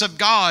purpose of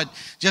God,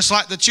 just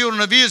like the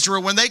children of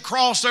Israel, when they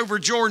crossed over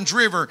Jordan's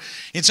River,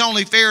 it's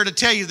only fair to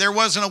tell you there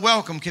wasn't a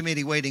welcome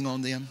committee waiting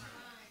on them.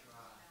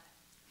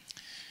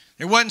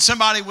 There wasn't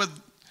somebody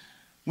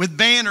with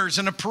banners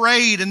and a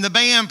parade and the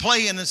band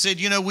playing and said,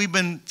 you know, we've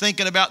been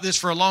thinking about this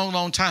for a long,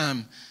 long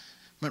time.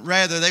 But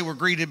rather they were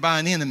greeted by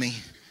an enemy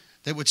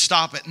that would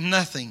stop at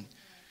nothing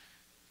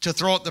to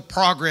thwart the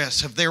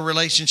progress of their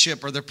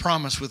relationship or their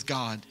promise with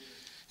God.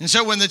 And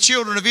so when the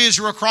children of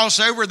Israel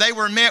crossed over, they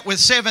were met with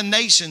 7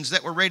 nations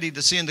that were ready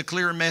to send a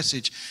clear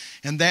message.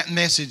 And that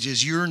message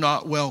is, you're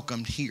not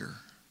welcomed here.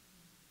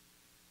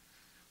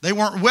 They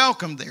weren't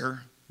welcomed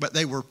there, but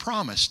they were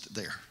promised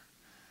there.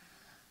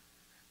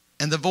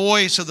 And the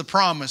voice of the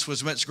promise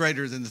was much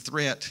greater than the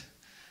threat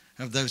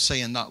of those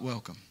saying not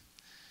welcome.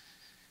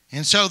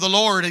 And so the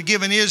Lord had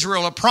given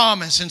Israel a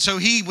promise. And so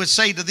he would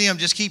say to them,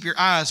 just keep your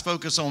eyes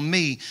focused on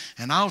me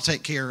and I'll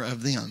take care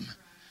of them.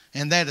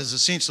 And that is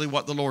essentially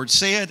what the Lord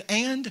said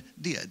and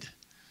did.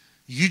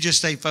 You just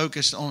stay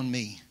focused on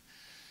me.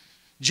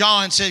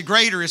 John said,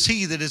 greater is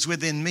he that is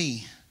within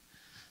me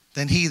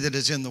than he that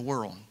is in the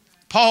world.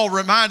 Paul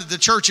reminded the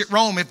church at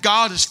Rome, if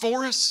God is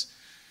for us,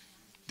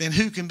 then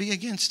who can be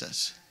against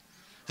us?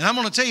 And I'm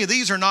going to tell you,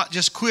 these are not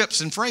just quips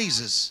and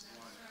phrases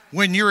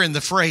when you're in the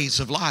phrase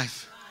of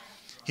life.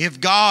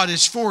 If God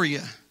is for you,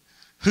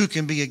 who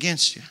can be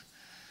against you?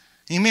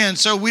 Amen.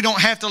 So we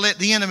don't have to let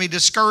the enemy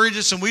discourage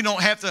us, and we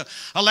don't have to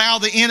allow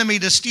the enemy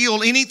to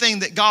steal anything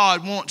that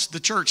God wants the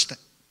church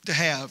to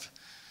have.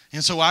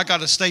 And so I got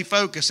to stay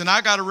focused, and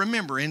I got to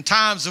remember in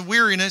times of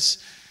weariness,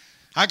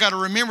 I got to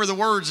remember the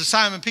words of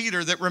Simon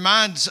Peter that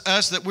reminds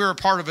us that we're a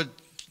part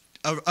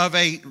of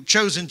a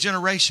chosen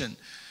generation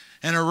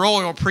and a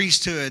royal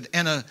priesthood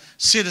and a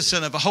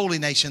citizen of a holy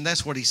nation.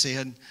 That's what he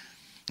said.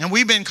 And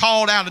we've been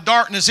called out of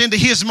darkness into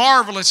his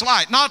marvelous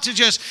light, not to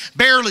just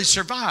barely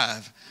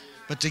survive,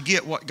 but to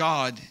get what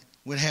God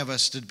would have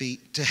us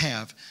to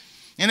have.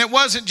 And it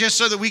wasn't just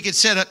so that we could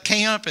set up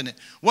camp, and it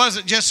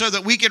wasn't just so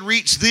that we could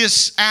reach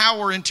this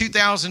hour in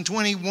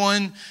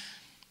 2021.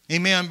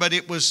 Amen. But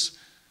it was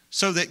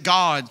so that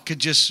God could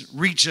just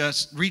reach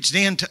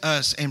into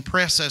us and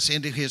press us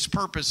into his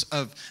purpose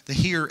of the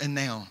here and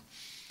now.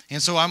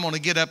 And so I'm going to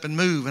get up and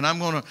move, and I'm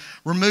going to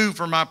remove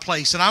from my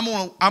place. And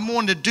I'm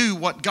going to do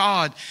what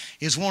God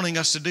is wanting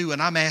us to do. And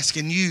I'm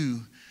asking you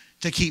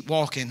to keep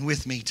walking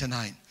with me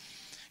tonight.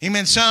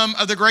 Amen. Some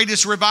of the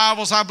greatest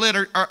revivals I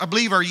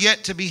believe are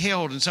yet to be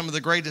held, and some of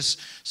the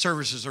greatest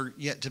services are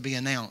yet to be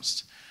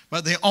announced.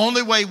 But the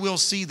only way we'll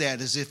see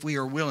that is if we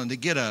are willing to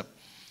get up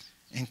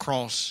and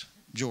cross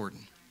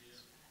Jordan.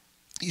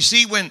 You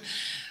see, when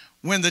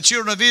the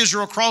children of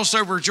Israel crossed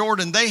over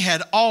Jordan, they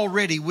had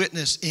already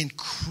witnessed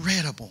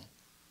incredible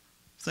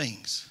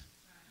things.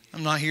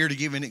 I'm not here to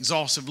give an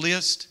exhaustive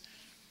list,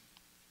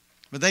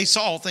 but they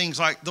saw things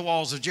like the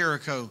walls of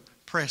Jericho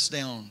pressed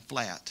down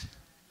flat.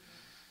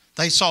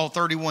 They saw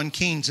 31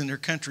 kings in their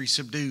country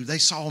subdued. They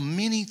saw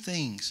many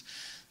things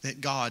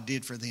that God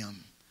did for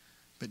them,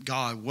 but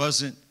God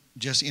wasn't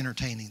just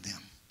entertaining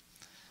them.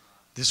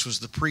 This was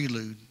the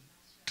prelude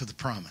to the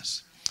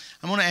promise.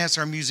 I'm going to ask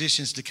our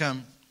musicians to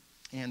come.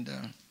 And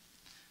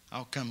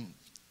I'll come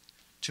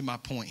to my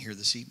point here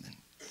this evening.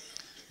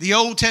 The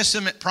Old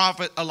Testament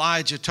prophet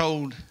Elijah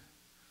told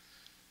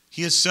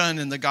his son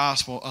in the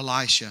gospel,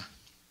 Elisha.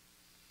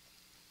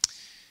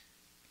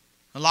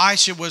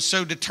 Elisha was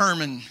so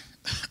determined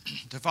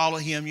to follow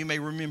him. You may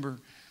remember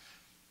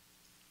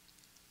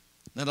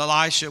that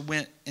Elisha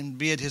went and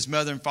bid his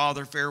mother and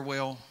father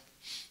farewell.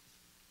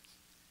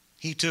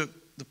 He took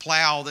the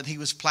plow that he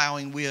was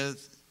plowing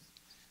with.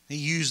 He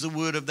used the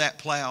wood of that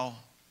plow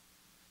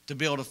to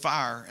build a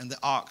fire, and the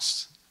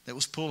ox that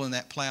was pulling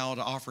that plow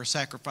to offer a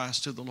sacrifice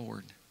to the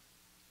Lord.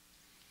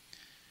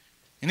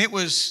 And it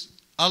was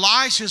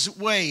Elisha's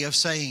way of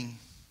saying,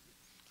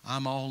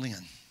 I'm all in.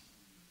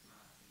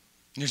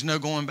 There's no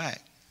going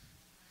back.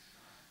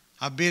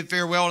 I bid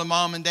farewell to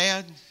mom and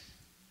dad,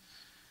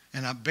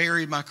 and I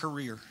buried my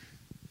career.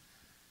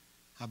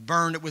 I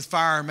burned it with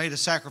fire and made a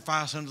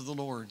sacrifice unto the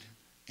Lord,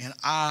 and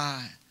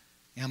I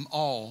am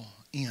all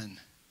in.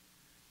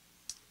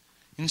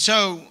 And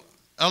so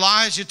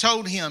Elijah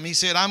told him, he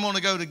said, I'm going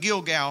to go to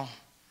Gilgal.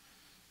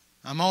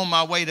 I'm on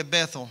my way to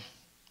Bethel.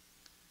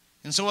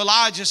 And so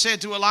Elijah said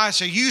to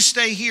Elisha, you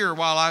stay here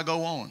while I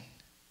go on.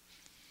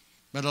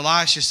 But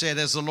Elisha said,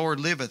 as the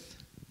Lord liveth,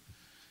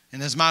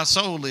 and as my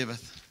soul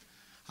liveth,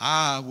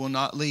 I will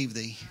not leave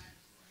thee.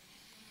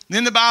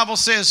 Then the Bible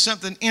says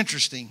something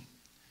interesting,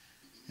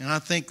 and I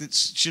think that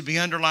should be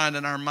underlined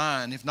in our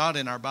mind, if not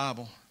in our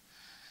Bible.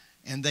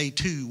 And they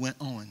too went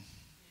on.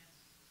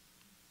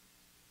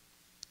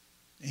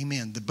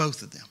 Amen. The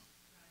both of them.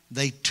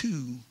 They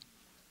too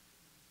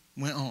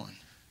went on.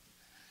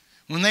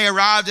 When they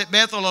arrived at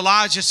Bethel,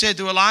 Elijah said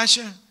to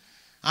Elisha,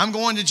 I'm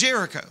going to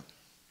Jericho.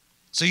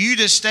 So you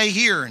just stay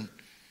here and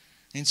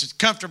it's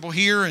comfortable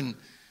here and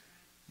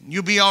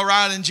You'll be all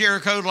right in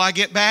Jericho till I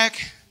get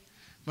back.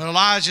 But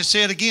Elijah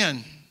said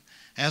again,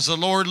 as the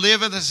Lord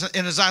liveth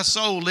and as thy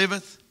soul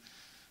liveth,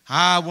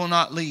 I will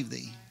not leave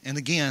thee. And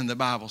again, the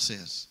Bible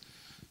says,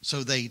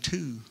 so they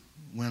too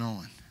went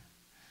on.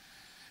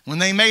 When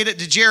they made it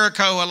to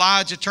Jericho,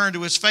 Elijah turned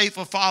to his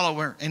faithful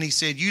follower and he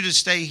said, you just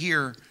stay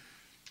here.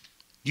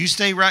 You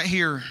stay right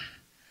here,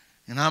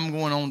 and I'm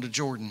going on to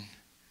Jordan.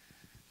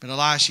 But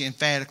Elisha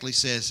emphatically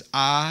says,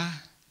 I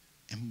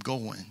am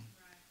going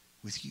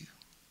with you.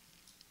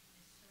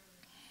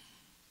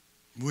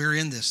 We're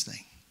in this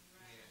thing.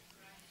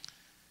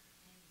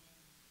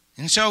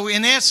 And so,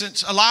 in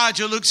essence,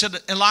 Elijah looks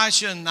at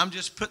Elisha, and I'm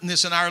just putting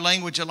this in our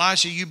language.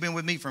 Elisha, you've been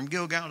with me from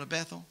Gilgal to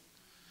Bethel.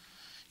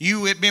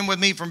 You have been with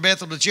me from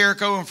Bethel to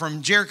Jericho and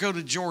from Jericho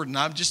to Jordan.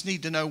 I just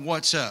need to know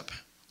what's up.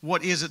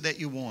 What is it that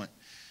you want?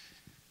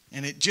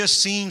 And it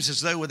just seems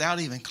as though without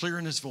even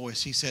clearing his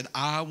voice, he said,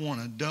 I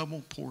want a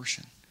double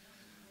portion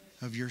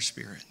of your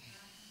spirit.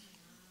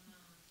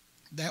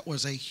 That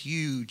was a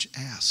huge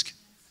ask.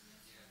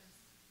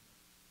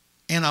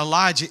 And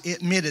Elijah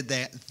admitted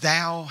that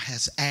thou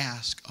hast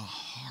asked a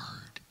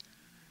hard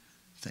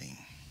thing.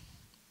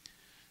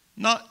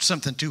 Not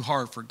something too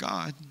hard for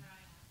God.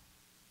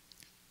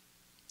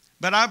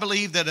 But I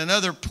believe that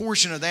another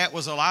portion of that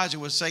was Elijah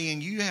was saying,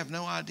 you have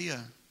no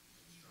idea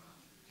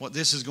what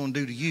this is going to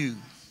do to you.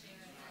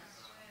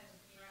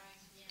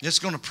 It's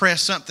going to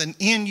press something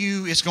in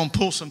you. It's going to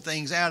pull some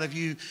things out of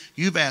you.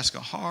 You've asked a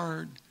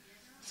hard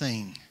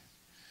thing.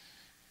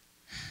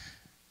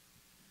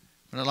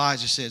 But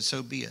Elijah said,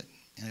 so be it.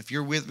 And if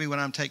you're with me when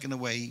I'm taken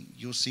away,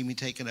 you'll see me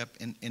taken up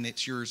and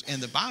it's yours.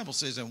 And the Bible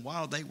says, and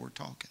while they were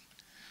talking,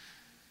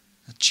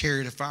 a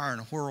chariot of fire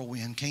and a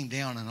whirlwind came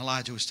down and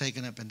Elijah was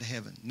taken up into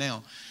heaven.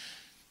 Now,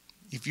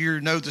 if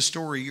you know the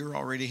story, you're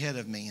already ahead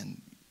of me.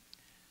 And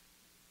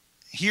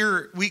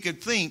here we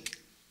could think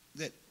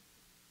that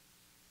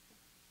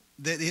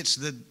it's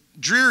the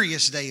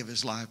dreariest day of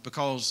his life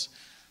because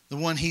the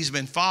one he's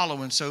been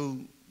following so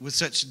with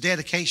such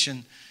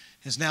dedication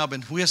has now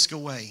been whisked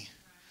away.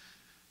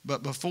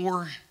 But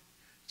before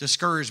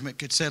discouragement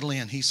could settle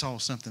in, he saw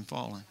something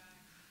falling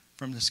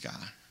from the sky.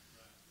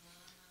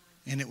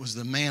 And it was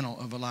the mantle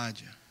of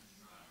Elijah.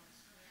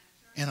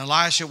 And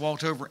Elisha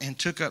walked over and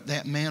took up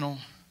that mantle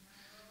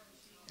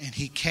and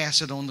he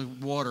cast it on the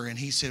water and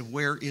he said,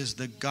 where is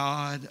the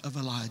God of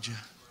Elijah?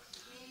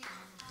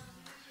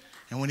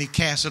 And when he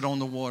cast it on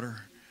the water,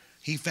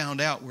 he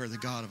found out where the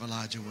God of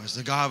Elijah was.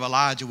 The God of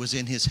Elijah was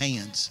in his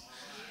hands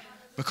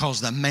because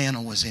the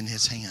mantle was in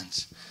his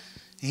hands.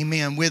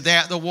 Amen. With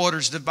that, the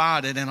waters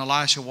divided and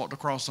Elisha walked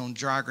across on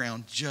dry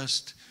ground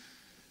just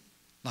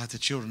like the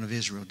children of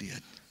Israel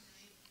did.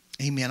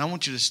 Amen. I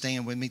want you to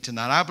stand with me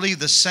tonight. I believe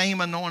the same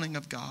anointing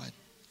of God.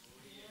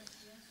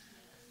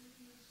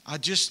 I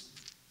just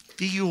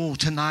feel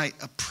tonight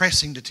a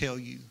pressing to tell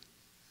you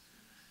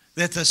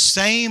that the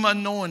same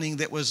anointing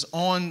that was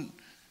on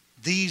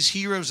these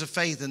heroes of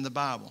faith in the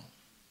Bible,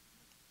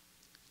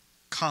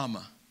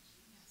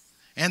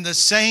 and the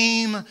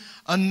same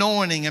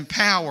anointing and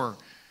power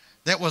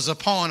that was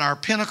upon our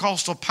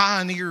Pentecostal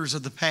pioneers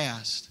of the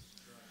past,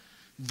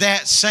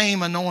 that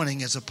same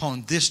anointing is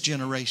upon this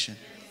generation.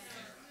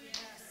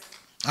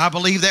 I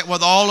believe that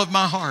with all of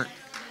my heart.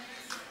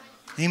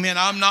 Amen.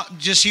 I'm not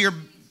just here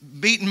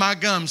beating my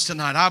gums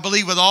tonight. I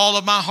believe with all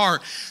of my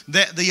heart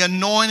that the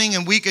anointing,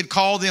 and we could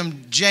call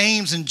them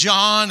James and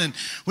John, and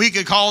we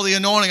could call the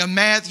anointing of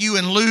Matthew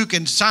and Luke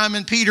and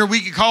Simon Peter.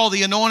 We could call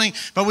the anointing,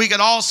 but we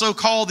could also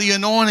call the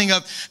anointing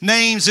of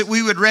names that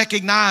we would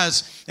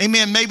recognize.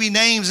 Amen. Maybe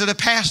names that have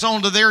passed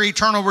on to their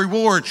eternal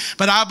reward.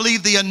 But I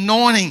believe the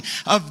anointing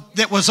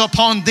that was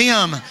upon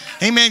them.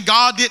 Amen.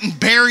 God didn't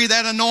bury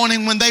that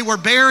anointing when they were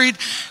buried.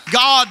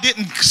 God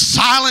didn't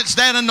silence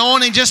that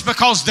anointing just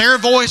because their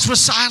voice was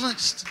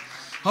silenced.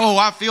 Oh,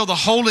 I feel the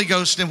Holy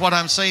Ghost in what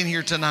I'm saying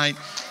here tonight.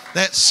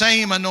 That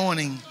same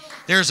anointing,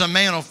 there's a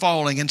mantle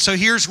falling. And so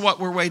here's what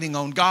we're waiting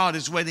on. God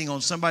is waiting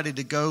on somebody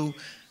to go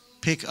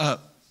pick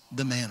up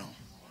the mantle.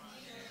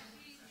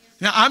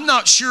 Now, I'm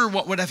not sure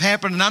what would have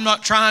happened, and I'm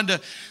not trying to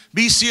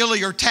be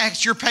silly or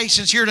tax your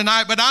patience here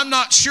tonight, but I'm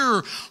not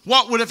sure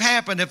what would have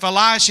happened if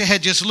Elisha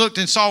had just looked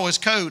and saw his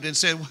coat and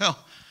said, well,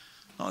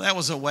 oh, that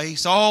was a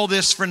waste. All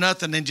this for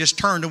nothing, and just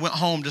turned and went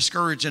home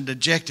discouraged and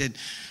dejected.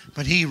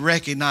 But he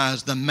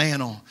recognized the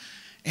mantle,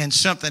 and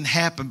something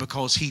happened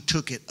because he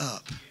took it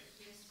up.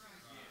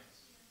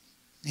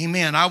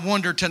 Amen. I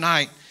wonder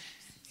tonight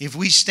if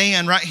we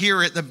stand right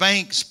here at the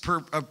banks,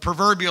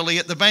 proverbially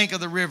at the bank of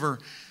the river.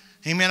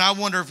 Amen. I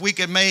wonder if we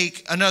could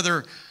make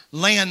another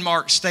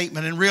landmark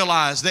statement and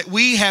realize that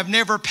we have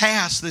never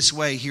passed this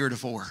way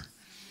heretofore.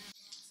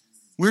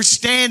 We're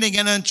standing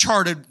in on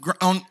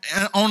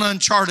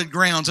uncharted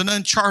grounds and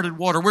uncharted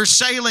water. We're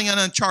sailing in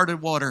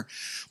uncharted water.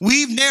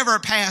 We've never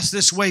passed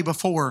this way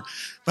before.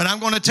 But I'm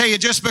going to tell you,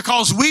 just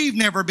because we've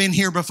never been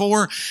here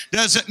before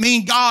doesn't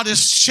mean God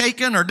is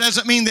shaken or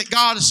doesn't mean that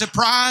God is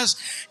surprised.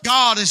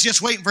 God is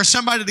just waiting for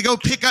somebody to go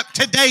pick up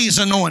today's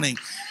anointing.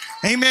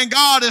 Amen.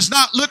 God is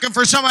not looking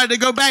for somebody to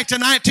go back to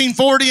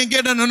 1940 and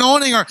get an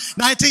anointing, or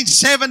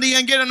 1970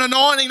 and get an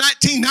anointing,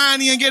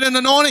 1990 and get an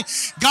anointing.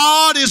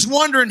 God is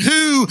wondering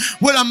who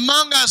would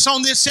among us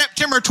on this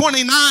September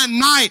 29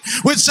 night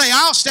would say,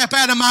 I'll step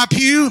out of my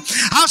pew.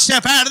 I'll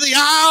step out of the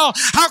aisle.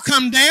 I'll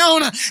come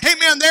down.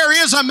 Amen. There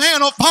is a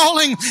mantle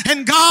falling,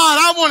 and God,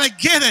 I want to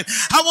get it.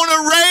 I want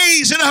to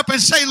raise it up and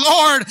say,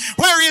 Lord,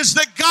 where is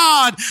the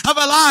God of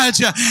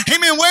Elijah?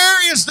 Amen.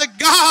 Where is the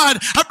God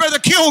of Brother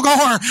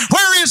Kilgore?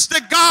 Where is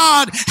the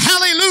God,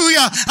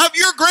 hallelujah, of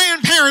your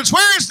grandparents?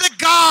 Where is the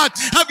God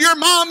of your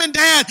mom and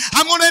dad?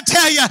 I'm going to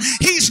tell you,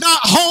 He's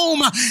not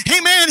home.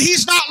 Amen.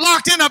 He's not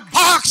locked in a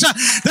box.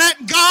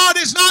 That God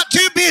is not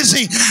too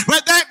busy,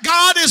 but that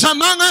God is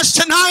among us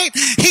tonight.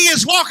 He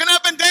is walking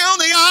up and down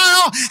the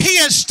aisle. He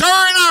is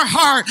stirring our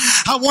heart.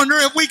 I wonder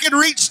if we can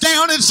reach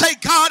down and say,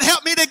 God,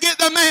 help me to get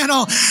the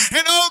mantle.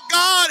 And oh,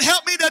 God,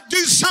 help me to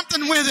do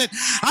something with it.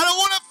 I don't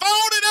want to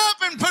fold it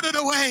up and put it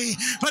away,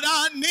 but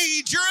I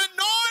need your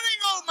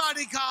anointing,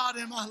 Almighty God,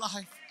 in my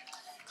life.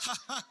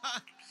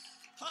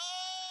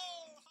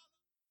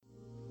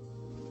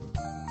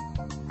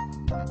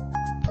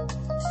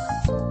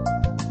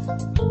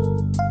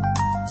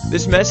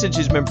 This message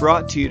has been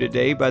brought to you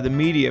today by the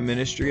media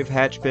ministry of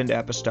Hatchbend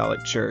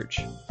Apostolic Church.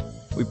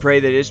 We pray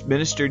that it's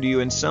ministered to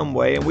you in some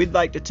way, and we'd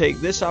like to take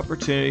this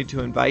opportunity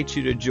to invite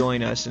you to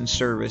join us in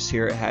service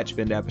here at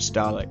Hatchbend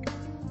Apostolic.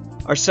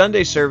 Our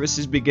Sunday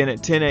services begin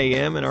at 10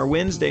 a.m. and our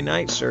Wednesday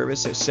night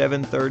service at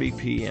 7:30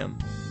 p.m.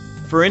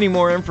 For any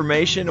more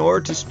information or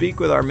to speak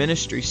with our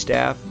ministry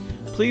staff,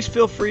 please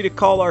feel free to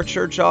call our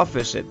church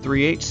office at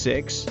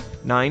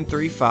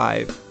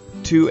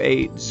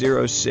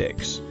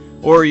 386-935-2806,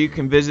 or you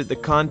can visit the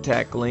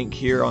contact link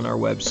here on our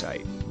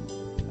website.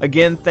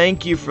 Again,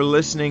 thank you for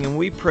listening, and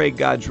we pray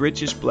God's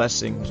richest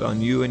blessings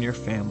on you and your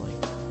family.